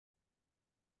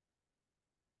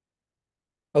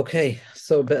Okay,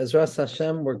 so Be'ezras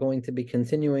Hashem, we're going to be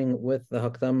continuing with the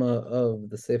Hakdama of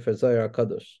the Sefer Zohar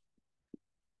HaKadosh.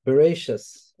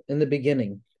 Bereshis, in the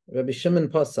beginning, Rabbi Shimon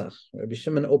Pasach, Rabbi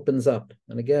Shimon opens up.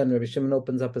 And again, Rabbi Shimon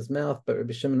opens up his mouth, but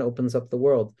Rabbi Shimon opens up the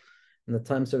world. In the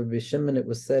times of Rabbi Shimon, it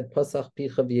was said, Pasach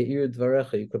picha v'ye'ir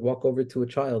dvarecha. You could walk over to a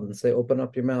child and say, open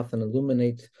up your mouth and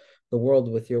illuminate the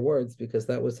world with your words, because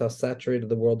that was how saturated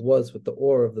the world was with the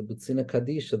ore of the Butzina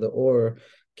Kadisha, the ore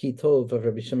Kitov of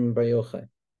Rabbi Shimon Bar Yochai.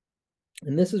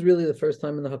 And this is really the first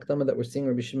time in the Hakdama that we're seeing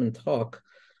Rabbi Shimon talk,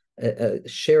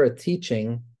 share a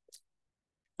teaching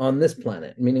on this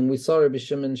planet. Meaning, we saw Rabbi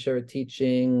Shimon share a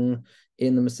teaching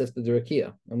in the Masechta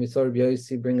Durakia, and we saw Rabbi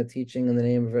Yossi bring a teaching in the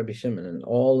name of Rabbi Shimon, and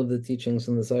all of the teachings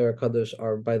in the Zohar Kadosh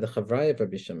are by the Chavrai of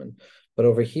Rabbi Shimon. But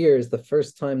over here is the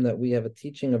first time that we have a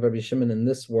teaching of Rabbi Shimon in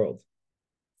this world,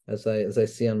 as I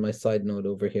see on my side note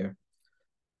over here.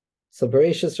 So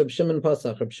Bereshis Rabbi Shimon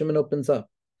Pasach, Rabbi Shimon opens up.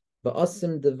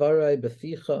 Va'asim devarai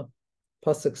beficha.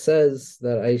 Pasuk says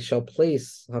that I shall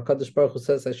place, HaKadosh Baruch Hu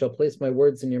says, I shall place my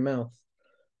words in your mouth.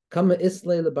 Kama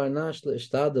islay lebarnash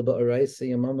leishtada ba'araisa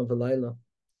yamama v'layla.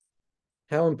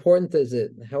 How important is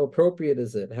it? How appropriate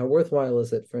is it? How worthwhile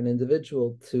is it for an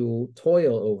individual to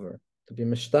toil over, to be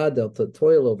mishtadel, to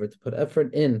toil over, to put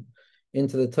effort into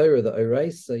the Torah, the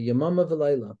araisa yamama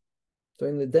v'layla,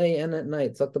 during the day and at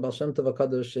night. Zakta Baal Shem Tov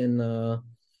HaKadosh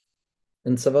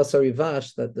in Savas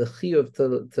Arivash, that the chiyuv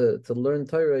to learn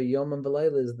Torah Yom and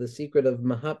V'layla is the secret of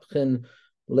Mahapchin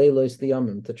Leilos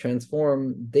Liyamim, to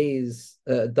transform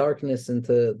darkness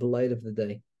into the light of the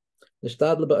day.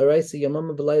 Nishtadla ba'araisa Yom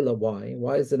V'layla. Why?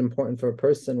 Why is it important for a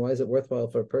person? Why is it worthwhile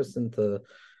for a person to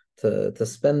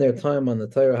spend their time on the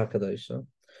Torah Hakadosha?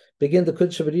 Begin the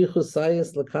Kudshavarichu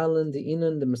Sayas Lakalin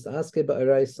Di'inan the Misaske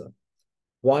ba'araisa.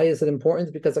 Why is it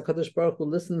important? Because HaKadosh Baruch Hu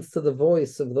listens to the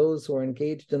voice of those who are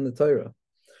engaged in the Torah.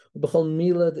 And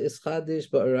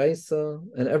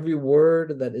every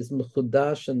word that is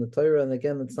mechudash in the Torah, and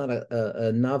again, it's not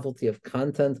a novelty of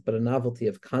content, but a novelty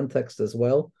of context as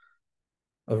well,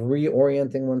 of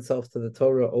reorienting oneself to the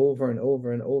Torah over and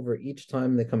over and over each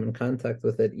time they come in contact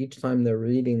with it. Each time they're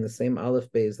reading the same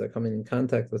Aleph Beis, they're coming in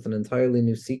contact with an entirely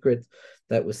new secret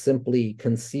that was simply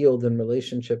concealed in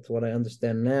relationship to what I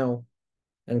understand now,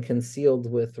 and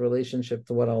concealed with relationship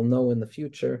to what I'll know in the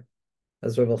future.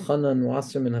 As Rav Elchanan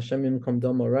Wasserman Hashem Yimkom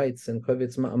Domo writes in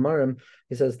Kovitz Ma'amarim,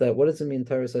 he says that what does it mean,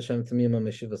 Torah Hashem Tamima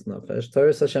Meshivas Nafesh?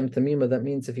 Torah Hashem Tamima, that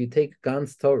means if you take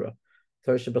Gans Torah,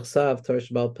 Torah Shebechsav, Torah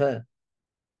Shebal Peh,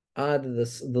 add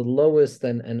the lowest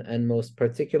and most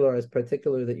particular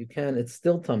that you can, it's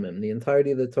still Tamim. The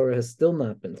entirety of the Torah has still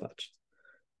not been touched,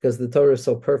 because the Torah is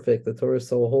so perfect, the Torah is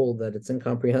so whole that it's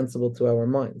incomprehensible to our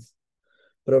minds.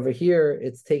 But over here,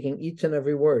 it's taking each and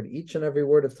every word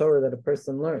of Torah that a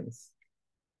person learns.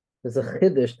 There's a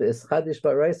chiddush, the ischadish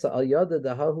ba'araisa al yada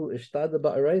dahahu ishtada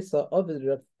ba'araisa avid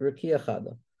rakia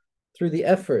chada. Through the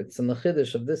efforts and the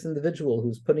chiddush of this individual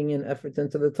who's putting in effort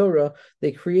into the Torah,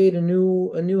 they create a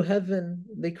new heaven.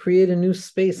 They create a new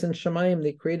space in Shemayim.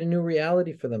 They create a new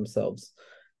reality for themselves.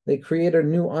 They create a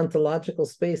new ontological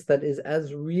space that is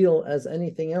as real as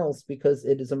anything else, because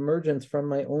it is emergent from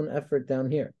my own effort down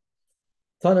here.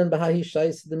 Tanan b'hahi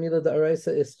shais the mila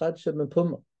da'araisa ischad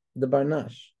sheb'mpuma, the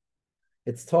barnash.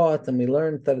 It's taught, and we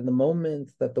learned that in the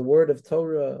moment that the word of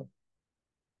Torah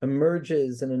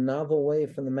emerges in a novel way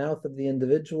from the mouth of the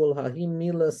individual, hahi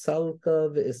mila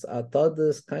salka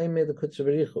v'is'atadis kaime the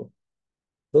kutshavarichu.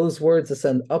 Those words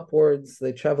ascend upwards,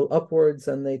 they travel upwards,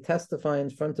 and they testify in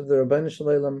front of the Rabbeinu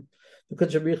Shalom. The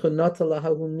kutshavarichu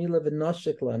natalahahu mila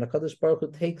v'nashikla, and HaKadosh Baruch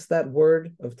Hu takes that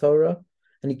word of Torah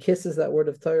and he kisses that word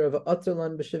of Torah of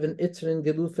Aterlan b'shivin itrin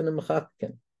gelufin and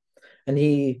and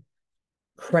he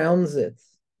crowns it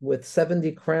with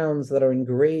 70 crowns that are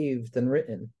engraved and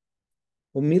written.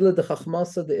 Umila de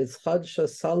chachmasa de itzchadsha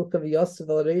salka v'yasiv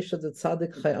al reisha de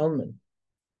tzadik chay alman.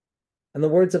 And the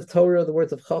words of Torah, the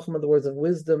words of Chachma, the words of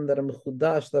wisdom that are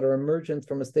mechudash, that are emergent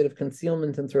from a state of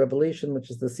concealment into revelation, which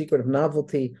is the secret of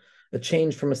novelty, a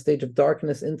change from a stage of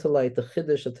darkness into light, the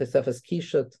chiddush, a tesefes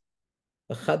kishat,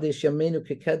 Chadish Yamenu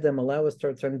Kikedem, allow us to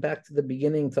return back to the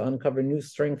beginning, to uncover new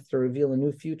strength, to reveal a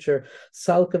new future.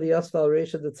 Salka v'yasval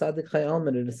reisha the tzaddik chay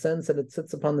alman. It ascends and it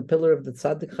sits upon the pillar of the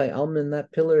tzaddik chay alman,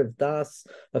 that pillar of das,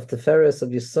 of teferes, of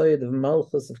yisoid, of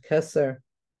malchus, of keser.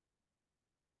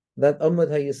 That amud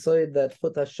hayisoid, that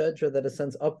chut hashedra that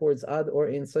ascends upwards, ad or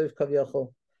ein soif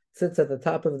kavyachol, sits at the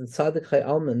top of the tzaddik chay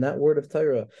alman, that word of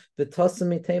Torah.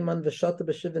 V'tasami teiman v'shata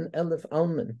b'shivin elif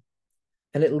alman.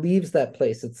 And it leaves that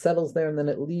place, it settles there, and then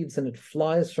it leaves, and it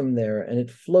flies from there, and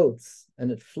it floats, and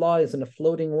it flies in a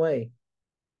floating way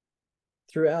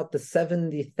throughout the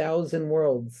 70,000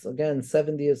 worlds. Again,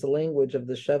 70 is the language of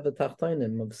the Sheva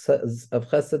Tachtonim, of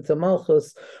Chesed to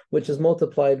Malchus, which is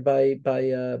multiplied by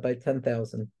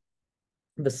 10,000.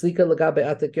 V'slika legabe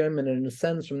atik yom, and it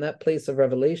ascends from that place of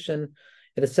revelation.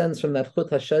 It ascends from that Chut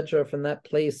HaShedra, from that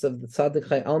place of the Tzaddik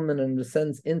Chai Alman, and it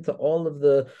ascends into all of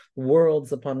the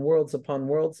worlds upon worlds upon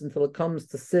worlds until it comes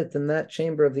to sit in that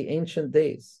chamber of the ancient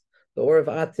days. The Or of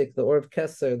Atik, the Or of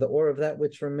Keser, the Or of that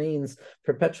which remains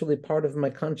perpetually part of my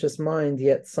conscious mind,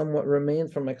 yet somewhat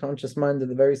remained from my conscious mind at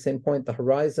the very same point, the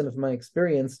horizon of my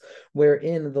experience,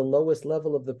 wherein the lowest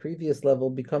level of the previous level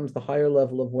becomes the higher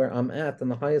level of where I'm at,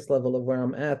 and the highest level of where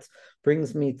I'm at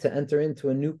brings me to enter into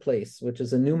a new place, which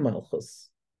is a new Malchus,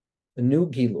 a new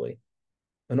Gilui,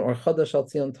 an Or Chadash Al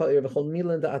Tzion Ta'ir, V'chol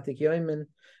Milan Da'atik Yoimin.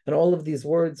 And all of these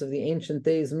words of the ancient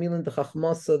days, Milan de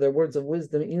Chachmasa, they're words of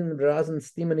wisdom,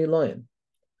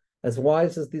 as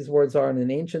wise as these words are,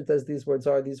 and ancient as these words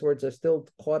are still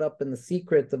caught up in the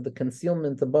secret of the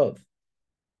concealment above.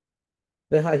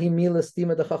 And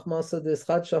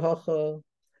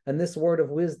this word of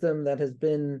wisdom that has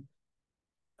been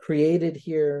created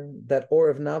here, that or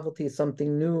of novelty,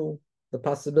 something new, the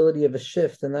possibility of a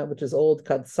shift, and that which is old,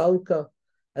 Kadsalka,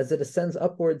 as it ascends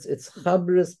upwards, it's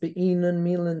chabris be'inan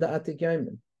milan da'atik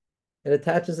yomin. It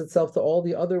attaches itself to all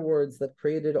the other words that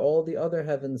created all the other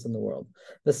heavens in the world.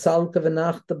 The salka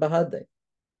v'nachta bahade,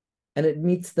 and it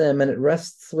meets them and it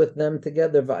rests with them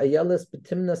together. Va'ayeles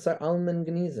b'timnasar almen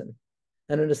gnizin,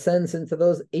 and it ascends into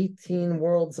those 18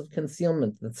 worlds of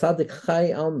concealment. The tzaddik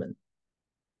chai almen,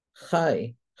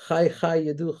 chai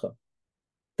yeducha.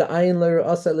 The ayin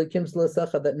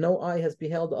that no eye has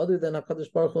beheld other than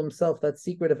HaKadosh Baruch Hu himself, that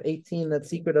secret of 18, that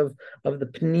secret of the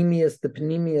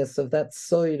panemius of that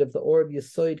soid, of the or of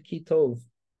Yesoid Kitov,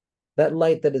 that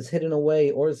light that is hidden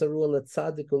away, or Zarua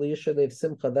Letzadik Uliyishalev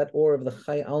Simcha, that or of the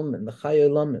Chai Alman, the Chai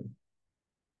Olamin,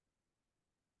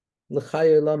 the Chai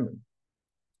Olamin.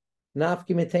 Nafki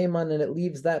Meteiman, and it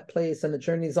leaves that place and it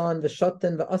journeys on,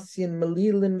 Vishaten, V'asyin,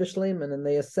 Melilin, Vishleiman, and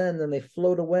they ascend and they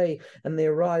float away and they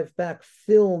arrive back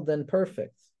filled and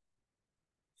perfect,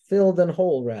 filled and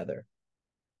whole, rather.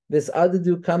 This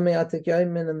Adadu Kame Atik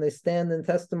Yoimin, and they stand in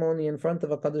testimony in front of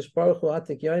HaKadosh Baruch Hu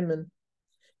Atik Yoimin,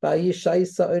 Ba'yi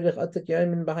Shaisa Oirich Atik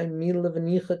Yoimin, B'hai Mila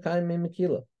V'nicha Kaime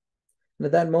Mekila. And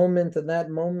at that moment,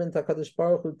 HaKadosh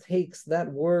Baruch Hu takes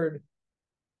that word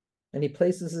and he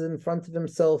places it in front of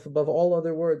himself above all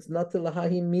other words.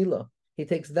 Natilahahi Mila. He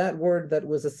takes that word that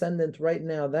was ascendant right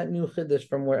now, that new chiddush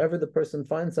from wherever the person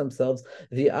finds themselves,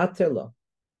 the Atela,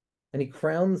 and he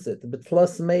crowns it.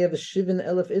 B'tlas mei of shivin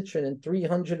elef itrin, in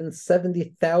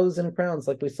 370,000 crowns,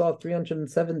 like we saw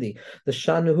 370. The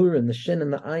Shanuhurin, the Shin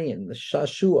and the Ayin, the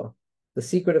Shashua. The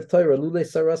secret of Torah, Lule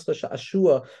Sarascha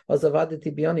Sha'ashua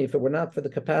Azavaditi Biani, if it were not for the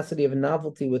capacity of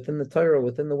novelty within the Torah,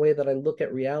 within the way that I look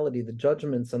at reality, the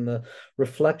judgments and the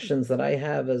reflections that I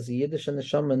have as a Yiddish and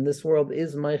Neshama in this world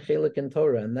is my chelik in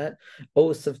Torah, and that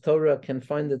os of Torah can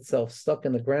find itself stuck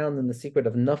in the ground in the secret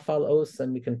of Nafal os,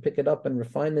 and we can pick it up and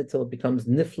refine it till it becomes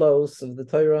Nifla os of the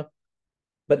Torah.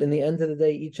 But in the end of the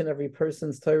day, each and every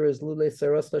person's Torah is Lule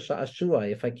Sarascha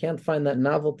Sha'ashua. If I can't find that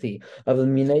novelty of the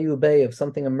Minei Bay, of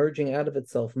something emerging out of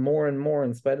itself more and more,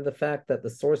 in spite of the fact that the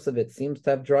source of it seems to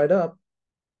have dried up,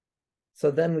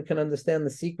 so then we can understand the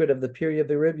secret of the Pirya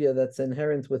Biribya that's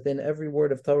inherent within every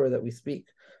word of Torah that we speak.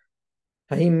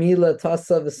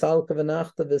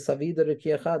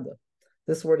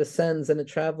 This word ascends and it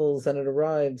travels and it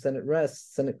arrives and it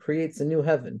rests and it creates a new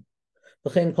heaven.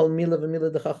 And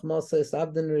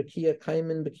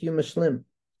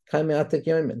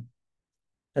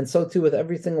so too with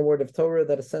every single word of Torah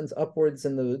that ascends upwards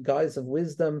in the guise of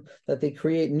wisdom, that they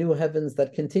create new heavens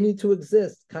that continue to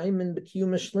exist.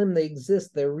 They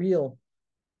exist, they're real.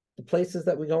 The places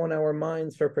that we go in our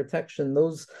minds for protection,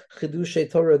 those Chidushay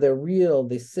Torah, they're real.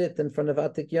 They sit in front of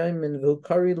Atik Yoimin,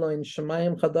 V'ukariloin,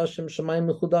 Shemayim Chadashim,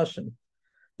 Shemayim Mechudashim.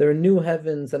 There are new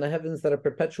heavens and heavens that are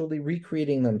perpetually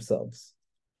recreating themselves.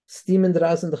 But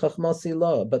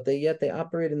yet they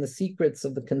operate in the secrets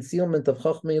of the concealment of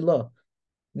Chachmei,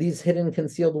 these hidden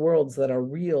concealed worlds that are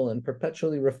real and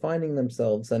perpetually refining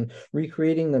themselves and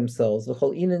recreating themselves. And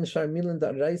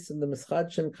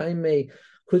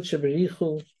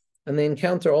they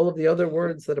encounter all of the other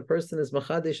words that a person is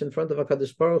machadesh in front of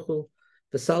HaKadosh Baruch Hu.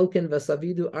 V'salkin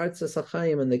v'savidu artzas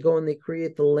hachayim, and they go and they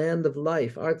create the land of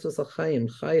life. Artzas hachayim,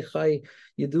 chai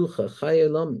yeducha, chai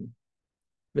elamim.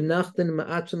 V'nachten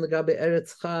ma'achin l'gabe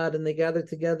eretz chad, and they gather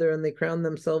together and they crown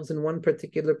themselves in one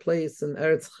particular place in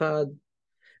eretz chad.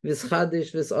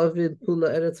 V'schadish v'savid kula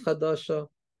eretz chadasha,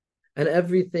 and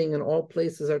everything and all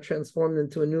places are transformed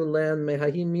into a new land.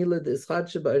 Mehahi milad ischad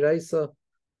sheba'iraisa.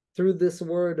 through this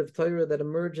word of Torah that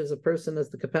emerges, a person has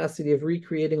the capacity of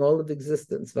recreating all of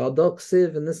existence. V'adok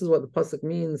siv, and this is what the pasuk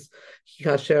means.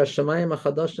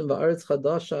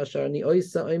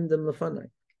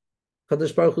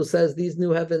 Kadosh Baruch Hu says, these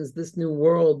new heavens, this new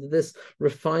world, this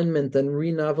refinement and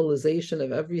renovelization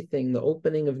of everything, the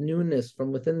opening of newness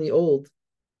from within the old,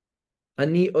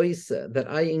 Ani oisa, that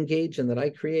I engage in, that I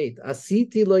create.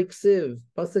 Asiti like siv.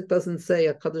 Pasuk doesn't say,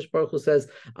 Kadosh Baruch Hu says,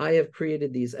 I have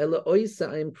created these. Ela oisa,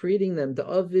 I am creating them. The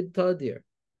avid tadir.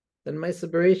 Then my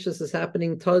Bereshis is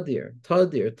happening tadir,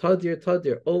 tadir, tadir,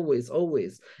 tadir, always,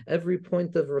 always. Every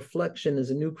point of reflection is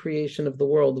a new creation of the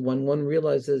world when one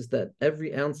realizes that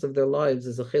every ounce of their lives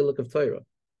is a chelek of Torah.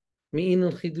 Mi'in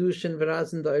al-chidush and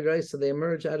v'razin da'iraisa, they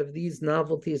emerge out of these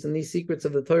novelties and these secrets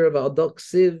of the Torah. V'adok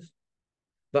siv,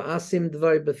 v'asim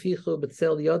dvar b'fichu,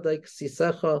 b'tzel yadai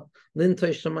k'sisecha, lintoy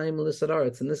shamayim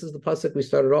l'sadaretz. And this is the pasuk we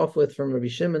started off with from Rabbi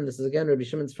Shimon. This is again Rabbi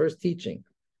Shimon's first teaching.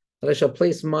 That I shall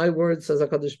place my words, says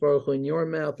HaKadosh Baruch Hu, in your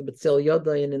mouth, b'tzel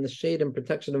yadai, and in the shade and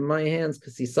protection of my hands,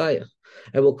 k'sisayach.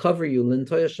 I will cover you,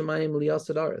 lintoy shamayim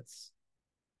liyasad aretz,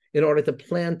 in order to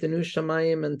plant a new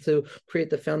shamayim and to create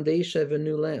the foundation of a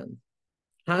new land.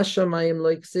 Hashamayim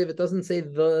like siv, it doesn't say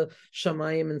the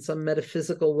shamayim in some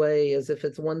metaphysical way, as if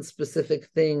it's one specific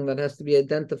thing that has to be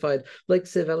identified. Like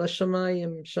siv, ela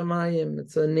shamayim, shamayim,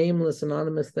 it's a nameless,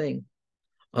 anonymous thing.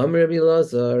 Rabbi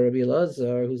Lazar,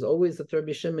 who's always with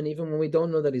Rabbi Shimon, even when we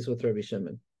don't know that he's with Rabbi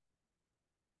Shimon.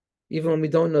 Even when we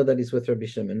don't know that he's with Rabbi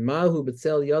Shimon. Mahu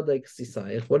b'tzel yadai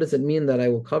k'sisayich. What does it mean that I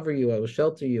will cover you, I will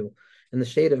shelter you in the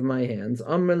shade of my hands?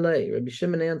 Amrlei, Rabbi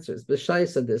Shimon answers,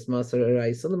 B'shaisa this Masar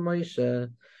Araisa Moshe.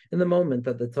 In the moment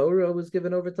that the Torah was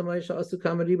given over to Moshe, Asu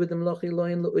Kamariba Demlachi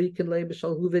Loin Lu'ikin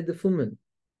B'shalhuve Defumen,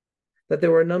 that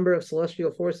there were a number of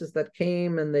celestial forces that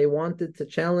came and they wanted to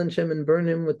challenge him and burn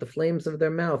him with the flames of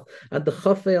their mouth. Until the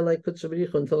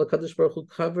Kadosh Baruch Hu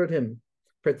covered him,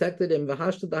 protected him.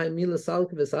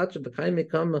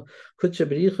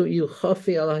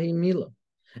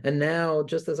 And now,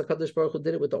 just as HaKadosh Baruch Hu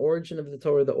did it with the origin of the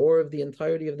Torah, the ore of the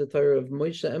entirety of the Torah, of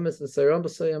Moshe Emes, V'Sarab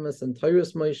Emes, and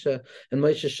Torah's Moshe, and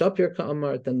Moshe Shapir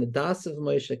Ka'amart, and the Das of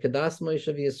Moshe, Kedas Moshe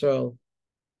v'Yisrael,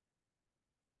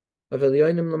 the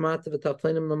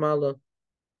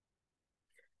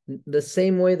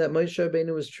same way that Moshe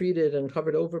Rabbeinu was treated and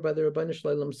covered over by the Rabbeinu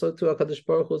Shalom, so too HaKadosh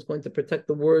Baruch Hu is going to protect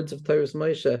the words of Torah's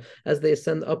Moshe as they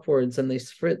ascend upwards and they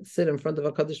sit in front of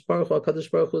HaKadosh Baruch Hu.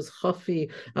 HaKadosh Baruch Hu is chafi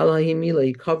al ha'himila.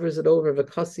 He covers it over,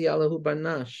 v'kasi alahu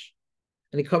barnash,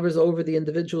 and he covers over the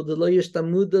individual, so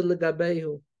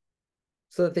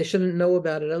that they shouldn't know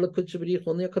about it. Only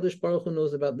HaKadosh Baruch Hu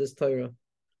knows about this Torah.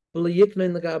 And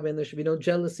there should be no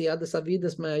jealousy. And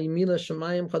HaKadosh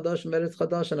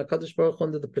Baruch Hu,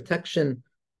 under the protection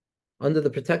and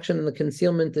the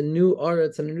concealment, a new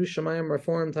aretz and a new shamayim are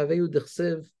formed. That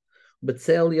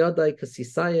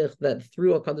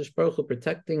through HaKadosh Baruch Hu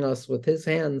protecting us with His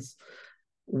hands,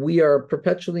 we are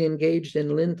perpetually engaged in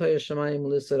lintay shamayim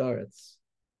lisad aretz.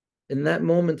 In that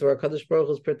moment where HaKadosh Baruch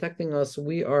Hu is protecting us,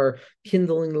 we are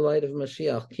kindling the light of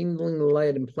Mashiach, kindling the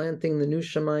light and planting the new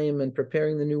Shamayim and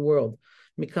preparing the new world.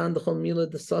 From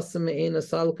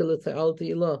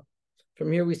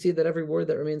here we see that every word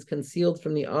that remains concealed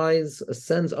from the eyes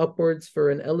ascends upwards for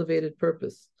an elevated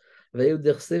purpose.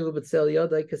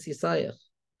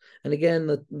 And again,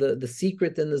 the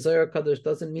secret in the Zohar Kadosh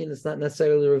doesn't mean it's not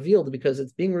necessarily revealed, because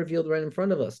it's being revealed right in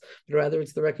front of us. But rather,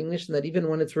 it's the recognition that even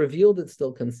when it's revealed, it's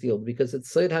still concealed, because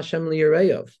it's Seid Hashem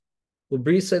Li'Yareyav,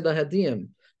 Ubri Seid Lahadiyim,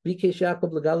 Bikesh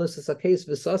Yaakov Legalus Esakes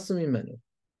V'Sasam Imenu.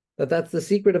 That's the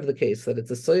secret of the case, that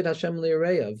it's a Seid Hashem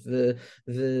Li'Yareyav, the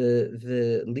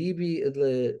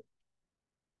Libi,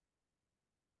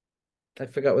 I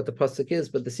forgot what the pasuk is,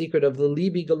 but the secret of the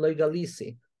Libi Galei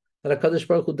Galisi, that HaKadosh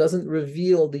Baruch Hu doesn't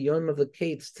reveal the Yom of the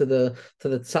Kates to the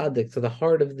tzaddik, to the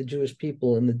heart of the Jewish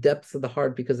people, in the depths of the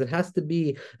heart, because it has to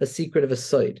be a secret of a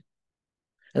side.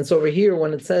 And so over here,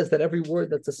 when it says that every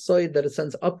word that's a side that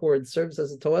ascends upwards serves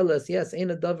as a toeles, yes, ein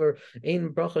a davar, ein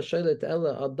bracha shaylet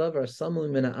ella a davar samul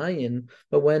min ayin.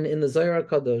 But when in the Zohar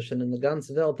Kadosh and in the Gans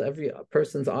Welt, every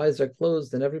person's eyes are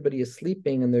closed and everybody is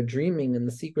sleeping and they're dreaming in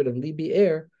the secret of libi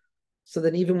air, so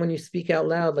that even when you speak out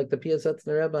loud, like the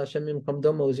Piyasetzner Rebbe, Hashem Yimkom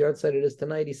Domo, whose yard side it is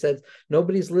tonight, he says,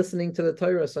 nobody's listening to the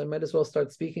Torah, so I might as well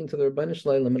start speaking to the Rebbeinu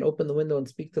Shalom and open the window and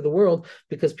speak to the world,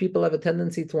 because people have a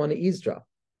tendency to want to eavesdrop.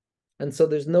 And so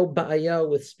there's no ba'aya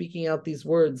with speaking out these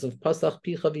words of Pasach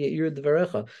Picha v'Ye'ir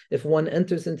Dvarecha. If one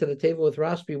enters into the table with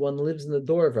Rashbi, one lives in the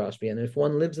door of Rashbi. And if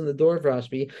one lives in the door of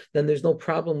Rashbi, then there's no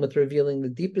problem with revealing the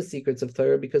deepest secrets of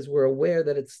Torah, because we're aware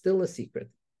that it's still a secret.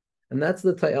 And that's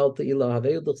the Ta'al Te'ilah.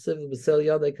 Haveu d'chsiv b'sel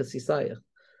yadai kasisayach.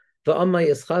 V'amay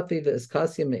eschafi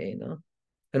v'eskasya me'ena.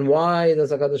 And why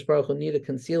does HaKadosh Baruch Hu need to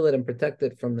conceal it and protect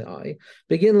it from the eye?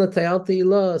 Begin l'tayalti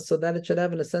ilah, so that it should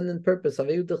have an ascendant purpose.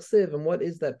 And what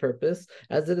is that purpose?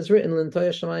 As it is written,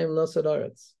 l'ntoya shamayim l'sod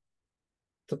aretz,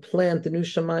 to plant a new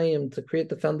shamayim, to create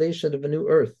the foundation of a new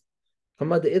earth.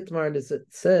 Hamad Itmar,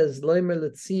 it says, Loimer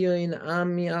l'tzion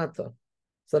amiata.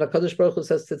 So that HaKadosh Baruch Hu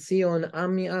says to Tzion,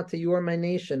 amiata, you are my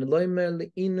nation. Loimer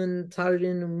l'inun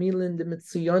tarin umilin de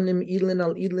mitziyonim ilin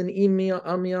al ilin imi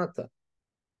amiata.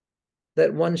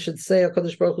 That one should say,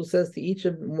 HaKadosh Baruch Hu says to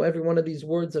every one of these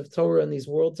words of Torah and these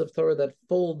worlds of Torah that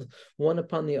fold one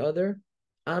upon the other,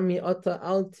 Ami ata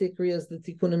al tikri, as the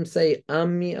tikkunim say,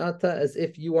 Ami ata, as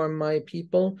if you are my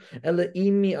people, Ela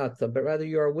imi ata, but rather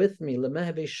you are with me,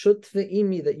 Lemeheve shutve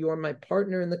imi, that you are my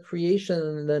partner in the creation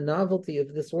and the novelty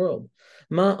of this world.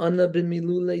 Ma ana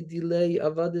b'milule dilei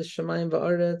avadis shamayim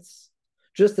va'aretz,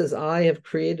 just as I have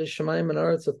created shamayim and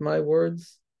aretz with my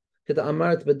words. In the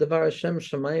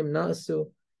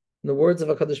words of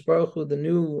HaKadosh Baruch Hu, the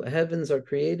new heavens are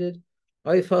created.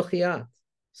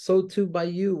 So too by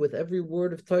you, with every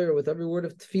word of Torah, with every word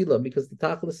of tefillah, because the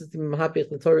tachlis is to mahapich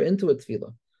the Torah into a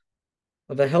tefillah,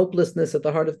 of a helplessness at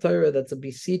the heart of Torah, that's a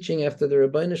beseeching after the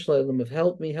Rebbeinu Shalom of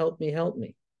help me, help me, help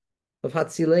me. Of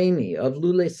Hatzileni, of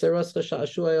Lule Serascha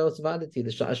Sha'ashuayos Vadati, the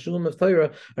Sha'ashuim of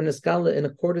Torah are Niskala in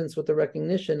accordance with the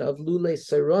recognition of Lule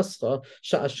Serascha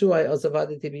Sha'ashuayos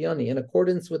Vadati Biyani, in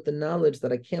accordance with the knowledge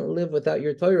that I can't live without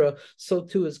your Torah, so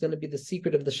too is going to be the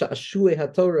secret of the Sha'ashuay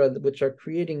HaTorah, which are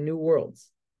creating new worlds.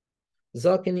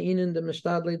 Zakin Inin de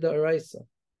Mishtadli de Araisa.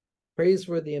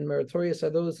 Praiseworthy and meritorious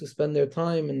are those who spend their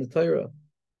time in the Torah.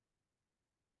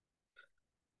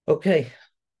 Okay,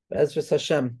 Ezra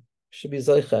Hashem should be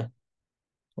Zoicha.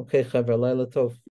 Okay, Chaver, Laila Tov.